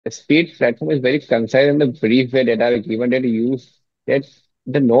the speed platform is very concise and the brief way that are given that you use that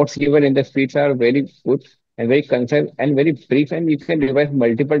the notes given in the speeds are very good and very concise and very brief and you can revise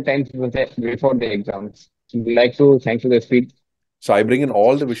multiple times before the exams. Would like to thank you the speed. So I bring in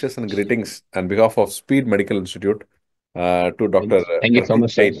all the wishes and greetings on behalf of Speed Medical Institute to Dr. Thank you so Prateek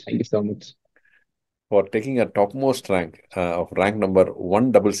much, sir. Jain Thank you so much. for taking a topmost rank of rank number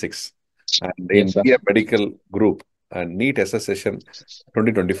 166 and Yes, in sir. BA Medical Group and NEET SS session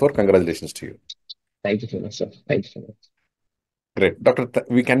 2024. Congratulations to you. Thank you so much, sir. Thank you so much. Great. Doctor,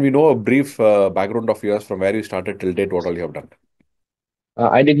 can we know a brief background of yours from where you started till date, what all you have done?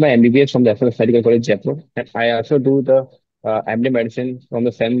 I did my MBBS from the SMS Medical College, Jaipur, and I also do the MD medicine from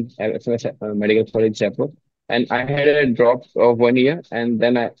the same SMS Medical College, Jaipur. And I had a drop of 1 year, and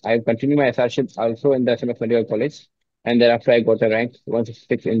then I continued my SRship also in the SMS Medical College. And thereafter, I got a rank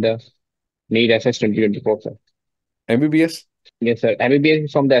 166 in the NEET SS 2024, sir. MBBS, Yes, sir.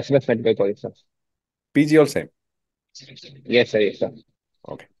 MBBS from the SMS Medical College, sir. PG all same. Yes, sir. Yes, sir.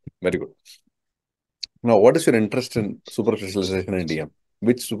 Okay, very good. Now, what is your interest in super specialization in DM?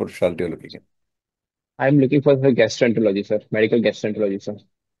 Which super specialty are you looking in? I'm looking for the gastroenterology, sir. Medical gastroenterology, sir.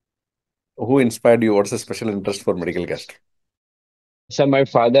 Who inspired you? What's the special interest for medical gastro? So my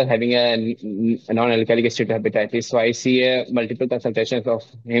father having a non-alcoholic steatohepatitis, so I see multiple consultations of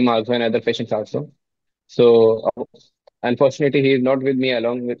him also and other patients also. So unfortunately, he is not with me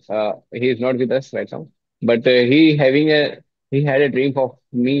along with he is not with us right now. But he had a dream of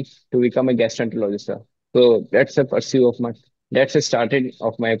me to become a gastroenterologist, sir. So that's a pursue of my that's a started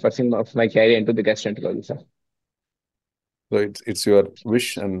of my pursuing of my career into the gastroenterology, sir. So it's your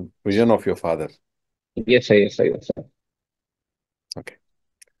wish and vision of your father. Yes, sir. Yes, sir. Yes, sir. Okay.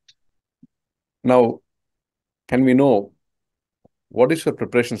 Now, can we know what is your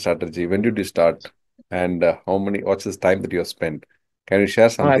preparation strategy? When did you start? And what's the time that you have spent? Can you share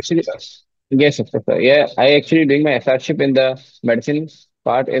something Actually, with us? yes, of course, sir. Yeah, I actually doing my SRship in the medicine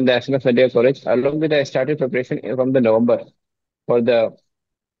part in the SMS Medical College. Along with I started preparation from the November for the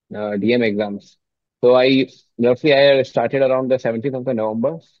DM exams. So I started around the 17th of the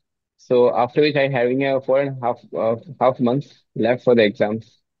November. So after which I having a 4.5 half months left for the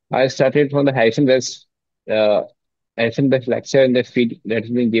exams. I started from the uh, Harrison West lecture in the feed that has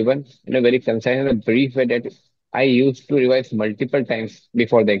been given in a very concise and a brief way that I used to revise multiple times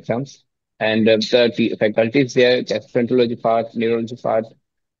before the exams. And faculties there, gastroenterology part, neurology part,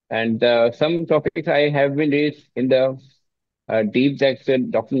 and some topics I have been raised in the deep that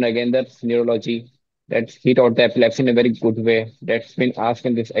Dr. Nagendar's neurology, that he taught the epilepsy in a very good way. That's been asked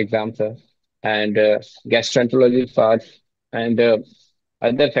in this exam, sir. And gastroenterology part and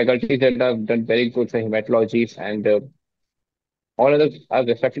other faculties that have done very good for hematology and all other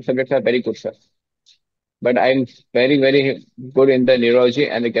respective subjects are very good, sir. But I'm very, very good in the neurology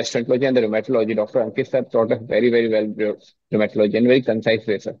and the gastroenterology and the rheumatology. Dr. Ankit sir taught us very, very well rheumatology in very concise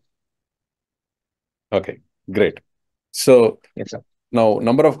way, sir. Okay, great. So Yes, sir. now,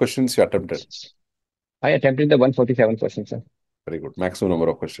 number of questions you attempted. I attempted the 147 questions, sir. Very good. Maximum number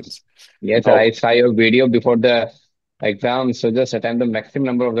of questions. Yes, sir. Now, I saw your video before the exam, so just attempt the maximum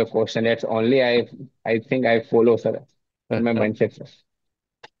number of the question. That's only I think I follow, sir, in my mindset, sir.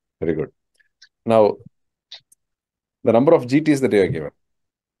 very good. Now, the number of GTs that you are given.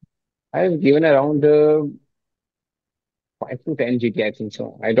 I've given around 5 to 10 GT, I think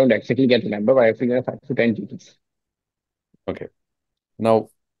so. I don't exactly get the number, but I figure 5 to 10 GTs. Okay. Now,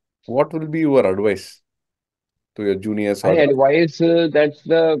 what will be your advice to your juniors I or the advise that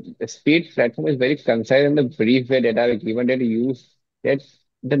the speed platform is very concise and the brief way that are given that you use that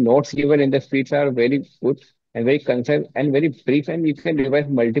the notes given in the speeds are very good and very concise and very brief, and you can revise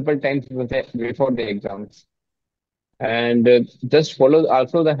multiple times before the exams. And just follow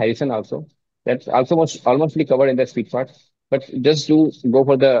also the Harrison also. That's also almost covered in the speed part. But just do go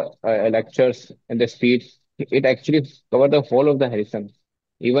for the lectures and the speed. It actually cover the whole of the Harrison.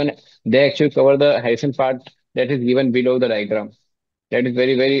 Even they actually cover the Harrison part that is given below the diagram. That is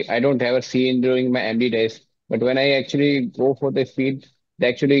very, very, I don't ever see in during my MD days. But when I actually go for the speed, they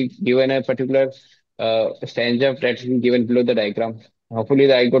actually given a particular stanza that's been given below the diagram.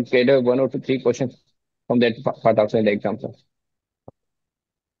 Hopefully, I got get a one or two, three questions from that part also in the exam, sir.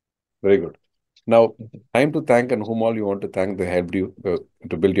 very good. Now, time to thank and whom all you want to thank they helped you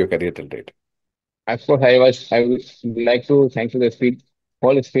to build your career till date. Of course, I would like to thank to the speed,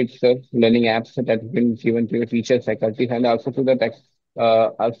 all speed sir, learning apps that have been given to your teachers, faculty, and also to the tech,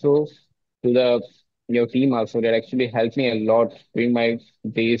 also to the your team also that actually helped me a lot during my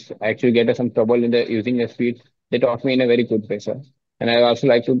days. I actually get some trouble in the using the speed. They taught me in a very good way, sir. And I also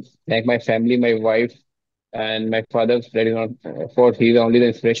like to thank my family, my wife, And my father, that is not, of course, he's only the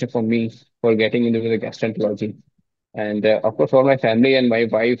inspiration for me for getting into the gastroenterology. And of course, all my family and my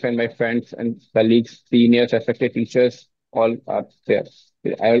wife and my friends and colleagues, seniors, respected teachers, all are there.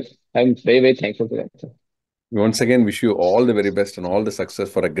 I, I'm very, very thankful to them, sir. We once again wish you all the very best and all the success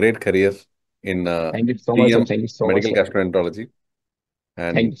for a great career in Thank you so much, sir. DM Thank you so much, medical sir. gastroenterology,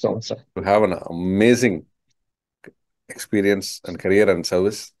 Thank and you so much, sir. to have an amazing experience and career and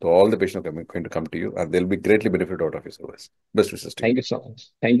service to all the patients who are going to come to you, and they'll be greatly benefited out of your service. Best wishes to you. Thank you so much.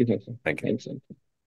 Thank you, sir. Thank you. Thanks, sir.